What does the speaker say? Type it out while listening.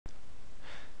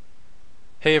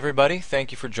Hey everybody,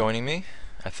 thank you for joining me.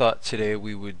 I thought today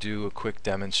we would do a quick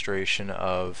demonstration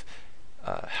of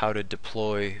how to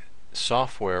deploy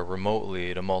software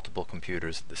remotely to multiple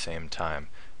computers at the same time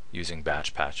using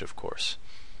BatchPatch, of course.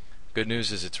 Good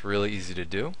news is it's really easy to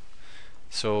do.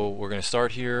 So we're going to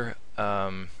start here.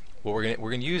 We're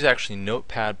going to use actually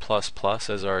Notepad++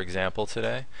 as our example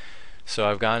today. So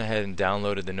I've gone ahead and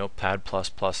downloaded the Notepad++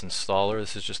 installer.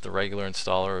 This is just the regular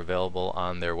installer available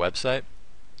on their website.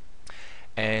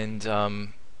 And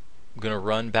I'm going to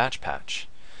run BatchPatch.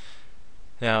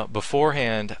 Now,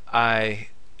 beforehand, I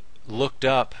looked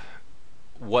up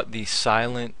what the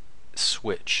silent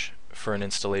switch for an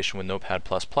installation with Notepad++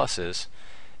 is,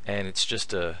 and it's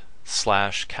just a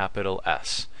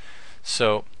 /S.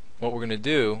 So what we're going to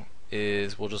do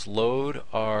is we'll just load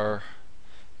our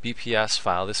BPS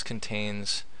file. This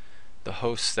contains the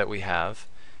hosts that we have.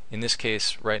 In this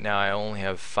case, right now, I only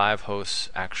have 5 hosts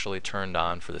actually turned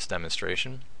on for this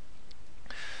demonstration.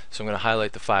 So I'm going to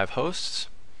highlight the 5 hosts,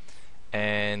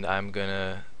 and I'm going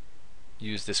to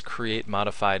use this Create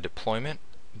Modify Deployment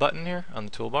button here on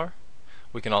the toolbar.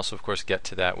 We can also, of course, get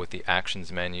to that with the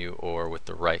Actions menu or with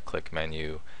the right-click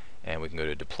menu, and we can go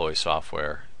to Deploy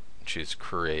Software and choose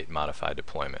Create Modify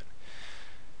Deployment.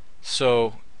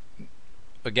 So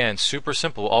again, super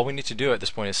simple. All we need to do at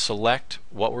this point is select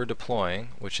what we're deploying,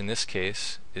 which in this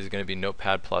case is going to be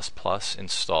Notepad++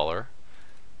 installer.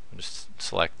 I'll just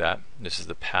select that. This is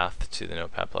the path to the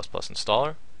Notepad++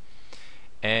 installer.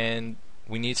 And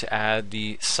we need to add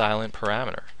the silent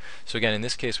parameter. So again, in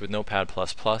this case with Notepad++,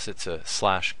 it's a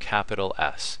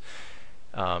 /S.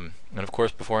 And of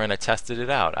course, beforehand I tested it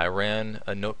out. I ran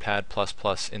a Notepad++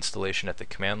 installation at the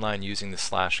command line using the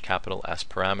 /S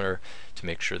parameter to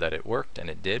make sure that it worked, and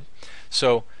it did.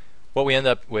 So what we end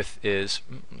up with is,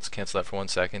 let's cancel that for 1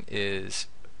 second, is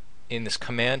in this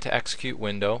command to execute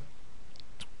window,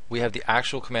 we have the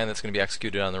actual command that's going to be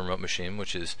executed on the remote machine,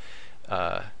 which is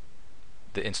the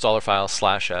installer file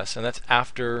 /S, and that's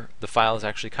after the file is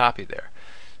actually copied there.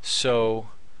 So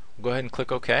we'll go ahead and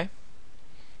click OK.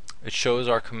 It shows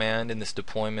our command in this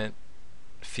deployment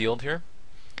field here,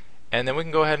 and then we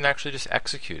can go ahead and actually just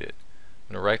execute it.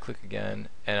 I'm going to right click again,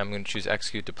 and I'm going to choose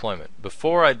execute deployment.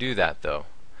 Before I do that though,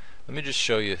 let me just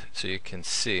show you so you can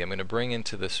see. I'm going to bring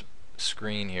into this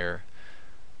screen here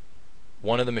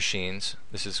one of the machines.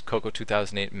 This is Coco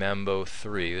 2008 Mambo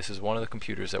 3. This is one of the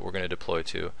computers that we're going to deploy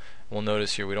to. We'll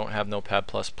notice here we don't have Notepad++.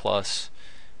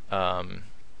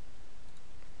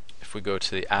 If we go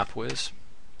to the AppWiz,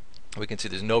 we can see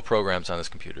there's no programs on this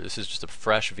computer. This is just a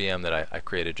fresh VM that I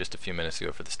created just a few minutes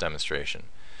ago for this demonstration.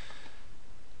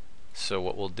 So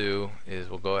what we'll do is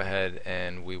we'll go ahead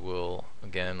and we will,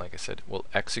 again, like I said, we'll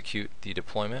execute the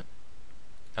deployment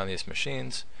on these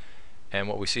machines. And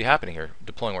what we see happening here,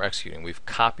 deploying, we're executing. We've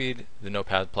copied the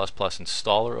Notepad++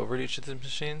 installer over to each of the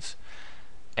machines,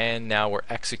 and now we're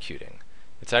executing.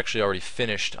 It's actually already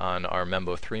finished on our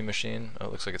Mambo 3 machine. Oh,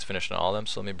 it looks like it's finished on all of them.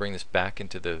 So let me bring this back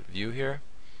into the view here.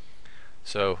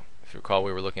 So if you recall,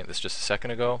 we were looking at this just a second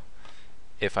ago.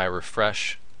 If I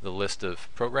refresh the list of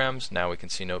programs, now we can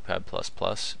see Notepad++.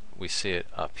 We see it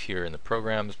up here in the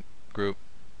programs group,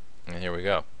 and here we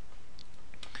go.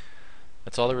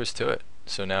 That's all there is to it.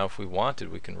 So now if we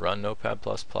wanted, we can run Notepad++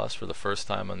 for the first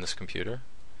time on this computer,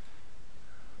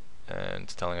 and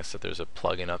it's telling us that there's a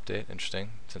plugin update.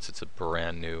 Interesting, since it's a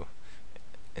brand new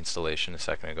installation a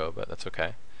second ago, but that's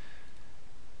okay.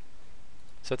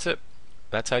 So that's it.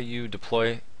 That's how you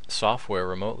deploy software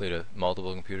remotely to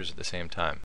multiple computers at the same time.